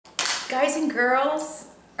Guys and girls,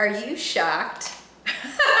 are you shocked?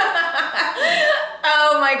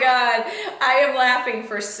 Oh my God, I am laughing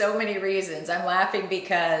for so many reasons. I'm laughing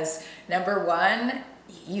because, number one,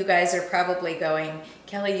 you guys are probably going,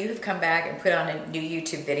 Kelly, you've come back and put on a new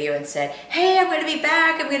YouTube video and said, hey, I'm gonna be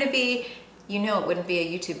back, I'm gonna be, you know it wouldn't be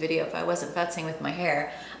a YouTube video if I wasn't futzing with my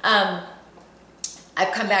hair.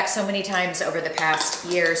 I've come back so many times over the past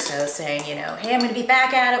year or so saying, you know, hey, I'm gonna be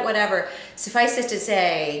back at it, whatever. Suffice it to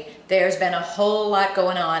say, there's been a whole lot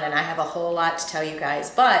going on and I have a whole lot to tell you guys,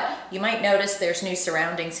 but you might notice there's new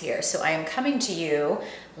surroundings here. So I am coming to you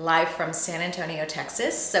live from San Antonio,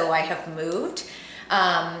 Texas. So I have moved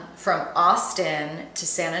from Austin to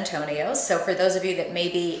San Antonio. So for those of you that may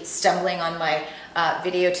be stumbling on my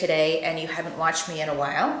video today and you haven't watched me in a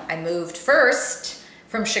while, I moved first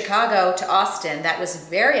from Chicago to Austin. That was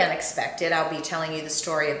very unexpected. I'll be telling you the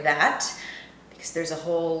story of that because there's a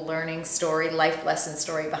whole learning story, life lesson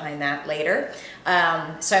story behind that later.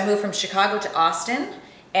 So I moved from Chicago to Austin,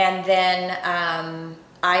 and then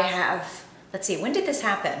I have, let's see, when did this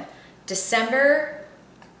happen? December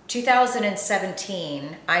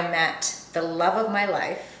 2017, I met the love of my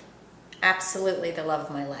life, absolutely the love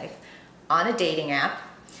of my life, on a dating app.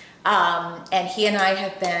 And he and I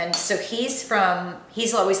have been, so he's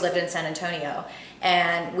always lived in San Antonio,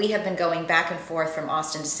 and we have been going back and forth from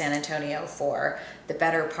Austin to San Antonio for the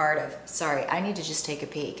better part of, sorry, I need to just take a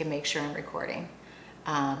peek and make sure I'm recording.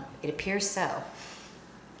 It appears so.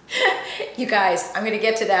 You guys, I'm gonna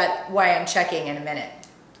get to that, why I'm checking in a minute,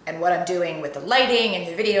 and what I'm doing with the lighting and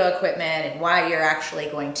the video equipment, and why you're actually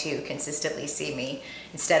going to consistently see me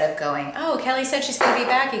instead of going, oh, Kelly said she's gonna be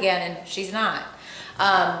back again, and she's not.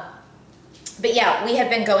 But yeah, we have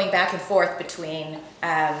been going back and forth between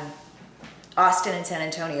Austin and San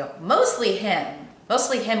Antonio. Mostly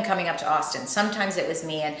him coming up to Austin. Sometimes it was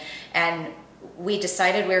me, and we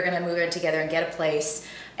decided we were going to move in together and get a place,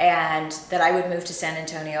 and that I would move to San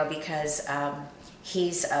Antonio because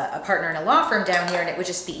he's a partner in a law firm down here, and it would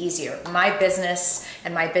just be easier. My business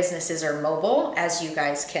and my businesses are mobile, as you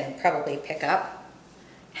guys can probably pick up.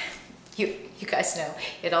 You guys know,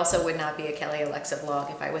 it also would not be a Kelly Alexa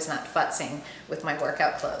vlog if I was not futzing with my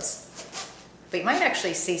workout clothes. But you might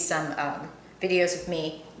actually see some videos of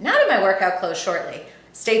me, not in my workout clothes shortly.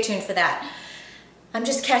 Stay tuned for that. I'm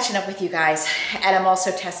just catching up with you guys, and I'm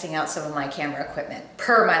also testing out some of my camera equipment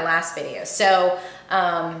per my last video. So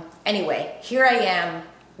anyway, here I am.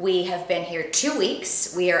 We have been here 2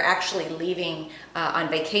 weeks. We are actually leaving on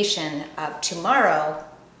vacation tomorrow.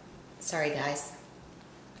 Sorry guys.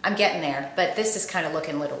 I'm getting there, but this is kind of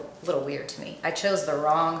looking a little weird to me. I chose the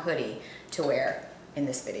wrong hoodie to wear in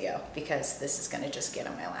this video because this is gonna just get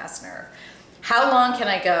on my last nerve. How long can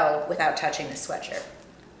I go without touching this sweatshirt?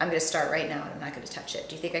 I'm gonna start right now and I'm not gonna touch it.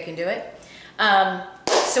 Do you think I can do it?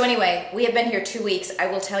 So anyway, we have been here 2 weeks. I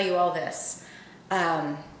will tell you all this.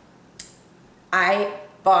 I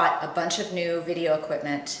bought a bunch of new video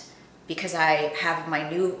equipment because I have my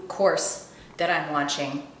new course that I'm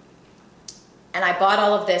launching. And I bought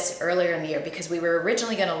all of this earlier in the year because we were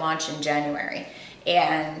originally going to launch in January.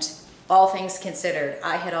 And all things considered,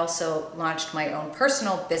 I had also launched my own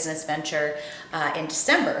personal business venture in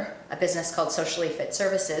December, a business called Socially Fit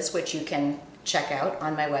Services, which you can check out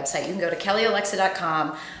on my website. You can go to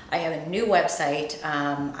kellyalexa.com. I have a new website.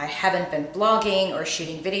 I haven't been blogging or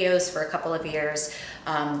shooting videos for a couple of years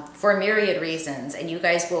for a myriad reasons, and you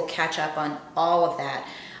guys will catch up on all of that.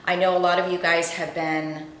 I know a lot of you guys have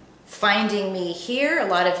been finding me here. A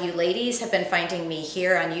lot of you ladies have been finding me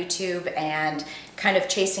here on YouTube and kind of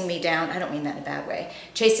chasing me down. I don't mean that in a bad way.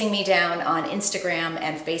 Chasing me down on Instagram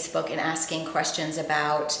and Facebook and asking questions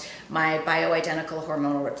about my bioidentical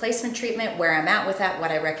hormonal replacement treatment, where I'm at with that, what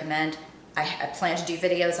I recommend. I plan to do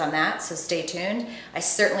videos on that, so stay tuned. I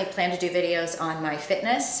certainly plan to do videos on my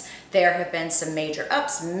fitness. There have been some major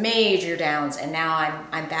ups, major downs, and now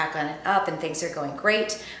I'm back on an up and things are going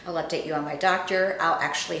great. I'll update you on my doctor. I'll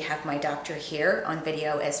actually have my doctor here on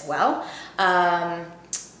video as well.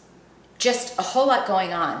 Just a whole lot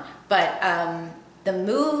going on, but the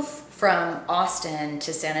move from Austin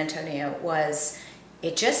to San Antonio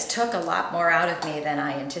it just took a lot more out of me than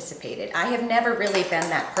I anticipated. I have never really been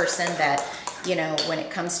that person that, you know, when it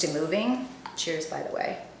comes to moving, cheers by the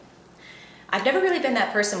way. I've never really been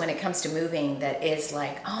that person when it comes to moving that is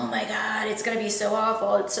like, oh my God, it's gonna be so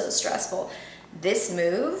awful, it's so stressful. This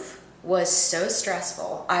move was so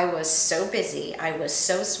stressful. I was so busy, I was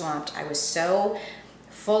so swamped, I was so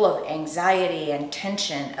full of anxiety and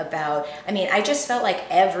tension about, I mean, I just felt like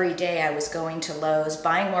every day I was going to Lowe's,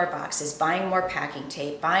 buying more boxes, buying more packing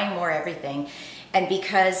tape, buying more everything. And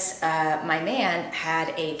because my man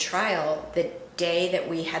had a trial the day that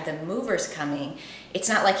we had the movers coming, it's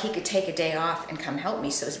not like he could take a day off and come help me.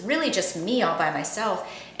 So it was really just me all by myself.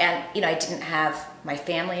 And, you know, I didn't have my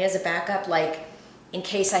family as a backup, like in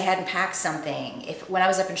case I hadn't packed something. When I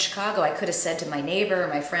was up in Chicago, I could have said to my neighbor or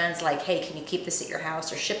my friends, like, hey, can you keep this at your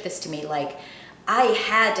house or ship this to me? Like, I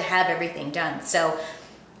had to have everything done. So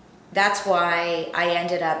that's why I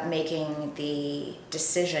ended up making the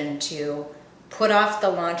decision to put off the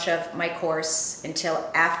launch of my course until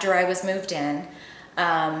after I was moved in.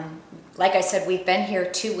 Like I said, we've been here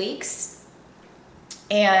 2 weeks,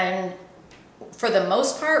 and for the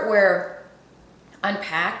most part, we're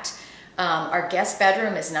unpacked. Our guest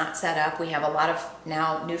bedroom is not set up. We have a lot of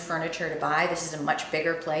now new furniture to buy. This is a much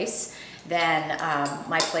bigger place than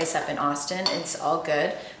my place up in Austin. It's all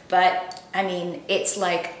good. But I mean, it's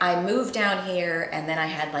like I moved down here and then I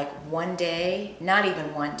had like one day, not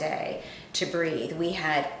even one day, to breathe. We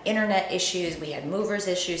had internet issues, we had movers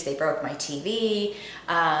issues, they broke my TV,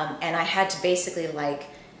 and I had to basically like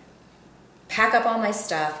pack up all my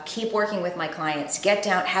stuff, keep working with my clients, get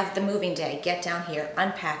down, have the moving day, get down here,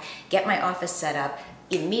 unpack, get my office set up,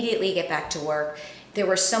 immediately get back to work. There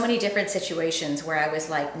were so many different situations where I was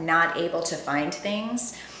like not able to find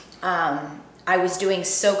things. I was doing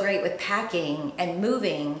so great with packing and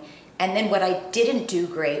moving, and then what I didn't do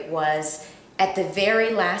great was at the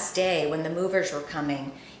very last day when the movers were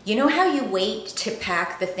coming, you know how you wait to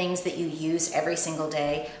pack the things that you use every single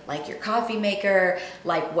day, like your coffee maker,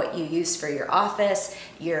 like what you use for your office,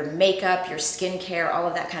 your makeup, your skincare, all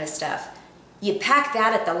of that kind of stuff. You pack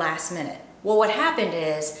that at the last minute. Well, what happened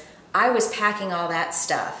is I was packing all that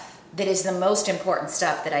stuff that is the most important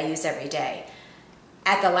stuff that I use every day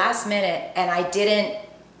at the last minute, and I didn't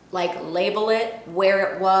like label it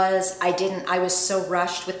where it was. I was so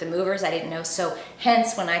rushed with the movers, I didn't know. So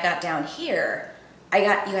hence when I got down here, you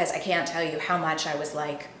guys, I can't tell you how much I was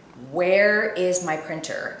like, where is my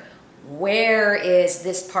printer? Where is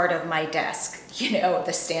this part of my desk? You know,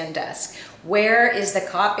 the stand desk. Where is the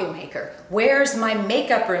coffee maker? Where's my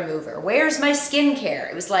makeup remover? Where's my skincare?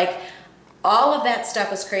 It was like, all of that stuff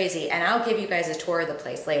was crazy, and I'll give you guys a tour of the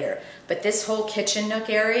place later. But this whole kitchen nook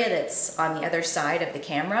area that's on the other side of the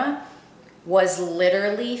camera was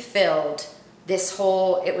literally filled.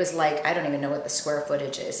 It was like, I don't even know what the square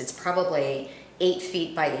footage is. It's probably 8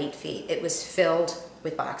 feet by 8 feet. It was filled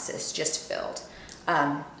with boxes, just filled.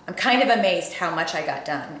 I'm kind of amazed how much I got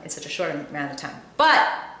done in such a short amount of time. But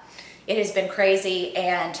it has been crazy,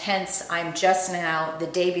 and hence I'm just now, the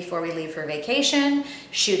day before we leave for vacation,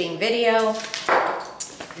 shooting video.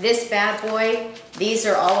 This bad boy, these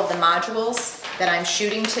are all of the modules that I'm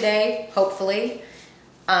shooting today, hopefully.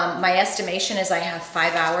 My estimation is I have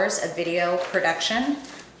 5 hours of video production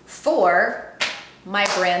for my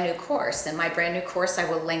brand new course. And my brand new course I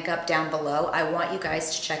will link up down below. I want you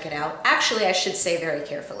guys to check it out. Actually, I should say very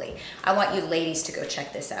carefully, I want you ladies to go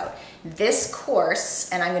check this out. This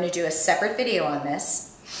course, and I'm going to do a separate video on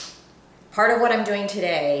this, part of what I'm doing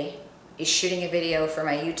today is shooting a video for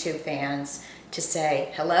my YouTube fans to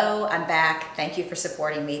say, hello, I'm back. Thank you for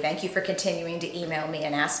supporting me. Thank you for continuing to email me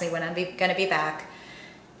and ask me when I'm going to be back.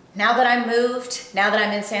 Now that I'm moved, now that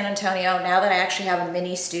I'm in San Antonio, now that I actually have a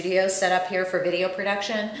mini studio set up here for video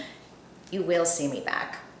production, you will see me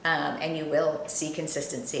back, and you will see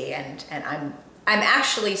consistency. And I'm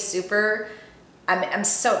actually I'm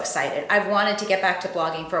so excited. I've wanted to get back to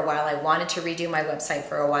blogging for a while. I wanted to redo my website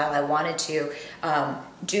for a while. I wanted to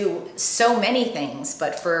do so many things,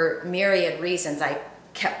 but for myriad reasons, I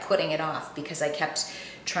kept putting it off because I kept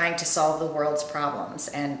trying to solve the world's problems.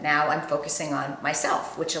 And now I'm focusing on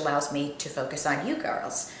myself, which allows me to focus on you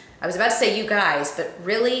girls. I was about to say you guys, but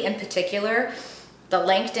really in particular, the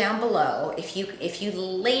link down below, if you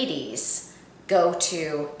ladies go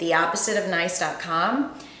to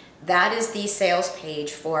theoppositeofnice.com, that is the sales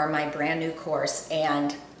page for my brand new course.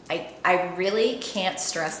 And I really can't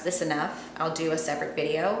stress this enough. I'll do a separate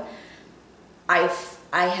video. I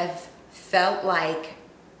have felt like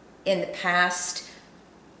in the past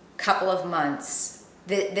couple of months,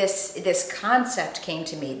 this concept came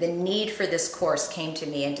to me. The need for this course came to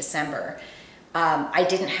me in December. I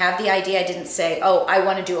didn't have the idea. I didn't say, oh, I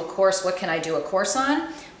want to do a course. What can I do a course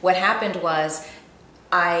on? What happened was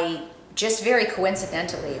I just very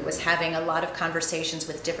coincidentally was having a lot of conversations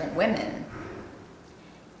with different women.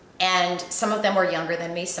 And some of them were younger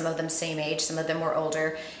than me, some of them same age, some of them were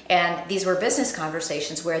older. And these were business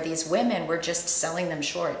conversations where these women were just selling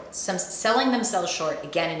themselves short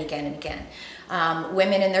again and again and again.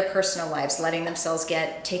 Women in their personal lives, letting themselves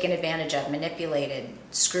get taken advantage of, manipulated,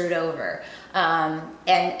 screwed over. I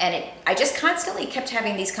just constantly kept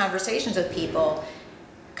having these conversations with people,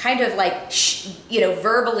 kind of like,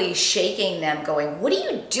 verbally shaking them going, what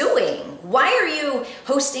are you doing? Why are you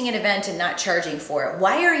hosting an event and not charging for it?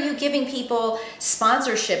 Why are you giving people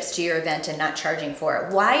sponsorships to your event and not charging for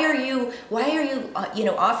it? Why are you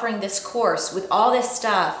offering this course with all this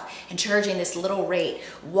stuff and charging this little rate?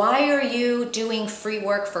 Why are you doing free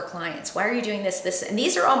work for clients? Why are you doing this? And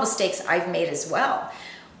these are all mistakes I've made as well.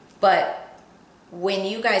 But when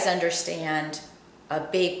you guys understand a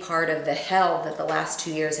big part of the hell that the last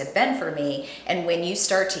 2 years have been for me, and when you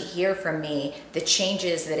start to hear from me the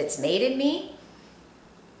changes that it's made in me,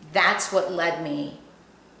 that's what led me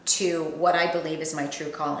to what I believe is my true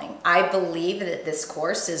calling. I believe that this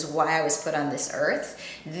course is why I was put on this earth.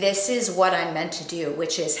 This is what I'm meant to do,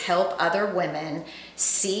 which is help other women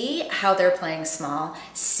see how they're playing small,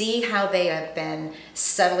 see how they have been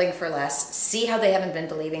settling for less, see how they haven't been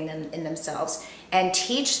believing in themselves, and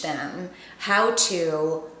teach them how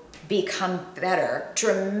to become better,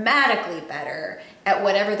 dramatically better at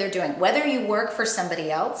whatever they're doing. Whether you work for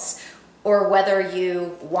somebody else or whether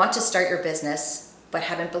you want to start your business but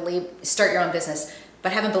haven't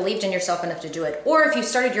believed in yourself enough to do it. Or if you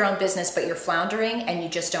started your own business but you're floundering and you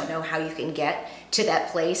just don't know how you can get to that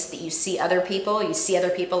place that you see other people on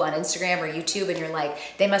Instagram or YouTube and you're like,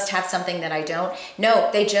 they must have something that I don't. No,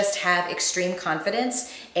 they just have extreme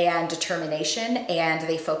confidence and determination and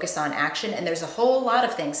they focus on action, and there's a whole lot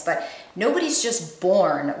of things, but nobody's just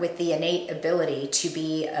born with the innate ability to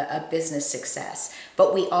be a business success,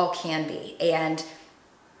 but we all can be. And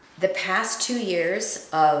the past 2 years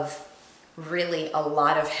of really a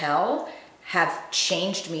lot of hell have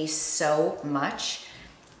changed me so much,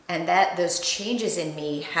 and that those changes in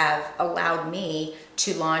me have allowed me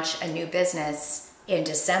to launch a new business in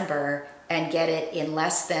December and get it in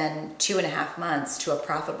less than 2.5 months to a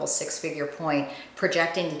profitable 6-figure point,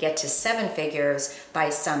 projecting to get to 7 figures by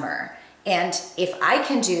summer. And if I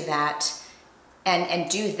can do that and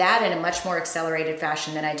do that in a much more accelerated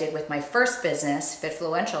fashion than I did with my first business,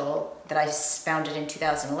 Fitfluential, that I founded in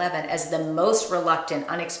 2011, as the most reluctant,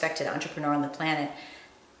 unexpected entrepreneur on the planet,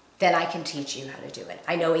 then I can teach you how to do it.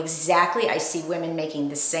 I know exactly, I see women making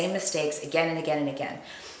the same mistakes again and again and again.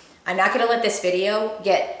 I'm not gonna let this video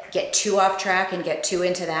get too off track and get too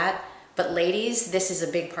into that, but ladies, this is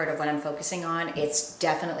a big part of what I'm focusing on. It's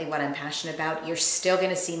definitely what I'm passionate about. You're still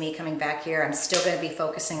gonna see me coming back here. I'm still gonna be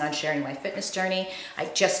focusing on sharing my fitness journey. I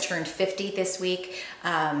just turned 50 this week.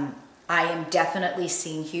 I am definitely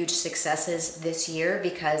seeing huge successes this year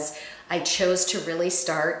because I chose to really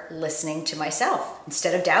start listening to myself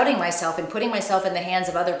instead of doubting myself and putting myself in the hands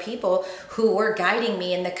of other people who were guiding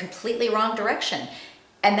me in the completely wrong direction.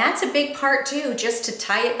 And that's a big part too, just to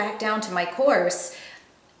tie it back down to my course.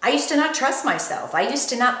 I used to not trust myself. I used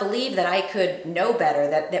to not believe that I could know better,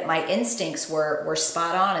 that my instincts were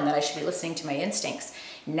spot on and that I should be listening to my instincts.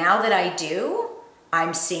 Now that I do,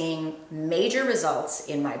 I'm seeing major results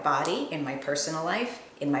in my body, in my personal life,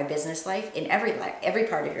 in my business life, in every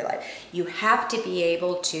part of your life. You have to be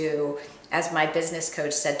able to, as my business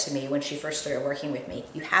coach said to me when she first started working with me,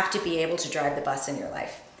 you have to be able to drive the bus in your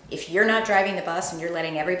life. If you're not driving the bus and you're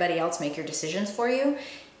letting everybody else make your decisions for you,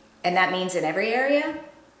 and that means in every area,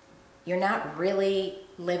 you're not really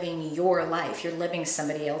living your life. You're living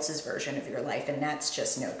somebody else's version of your life, and that's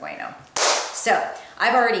just no bueno. So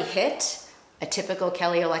I've already hit a typical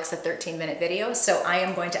Kelly Olexa 13-minute video, so I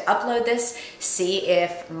am going to upload this, see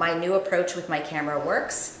if my new approach with my camera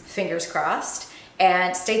works, fingers crossed.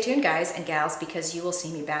 And stay tuned, guys and gals, because you will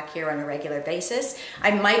see me back here on a regular basis.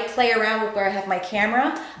 I might play around with where I have my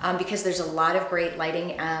camera because there's a lot of great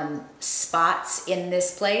lighting spots in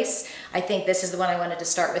this place. I think this is the one I wanted to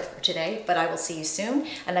start with for today, but I will see you soon.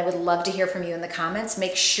 And I would love to hear from you in the comments.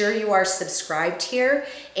 Make sure you are subscribed here,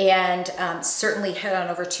 and certainly head on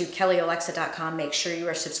over to kellyolexa.com. Make sure you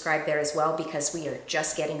are subscribed there as well, because we are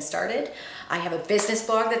just getting started. I have a business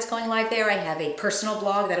blog that's going live there. I have a personal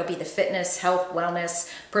blog that'll be the fitness, health,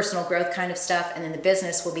 wellness, personal growth kind of stuff. And then the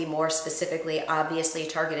business will be more specifically, obviously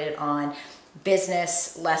targeted on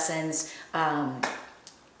business lessons,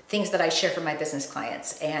 things that I share for my business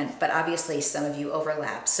clients. But obviously some of you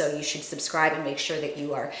overlap. So you should subscribe and make sure that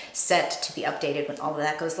you are set to be updated when all of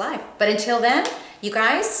that goes live. But until then, you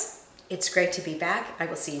guys, it's great to be back. I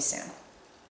will see you soon.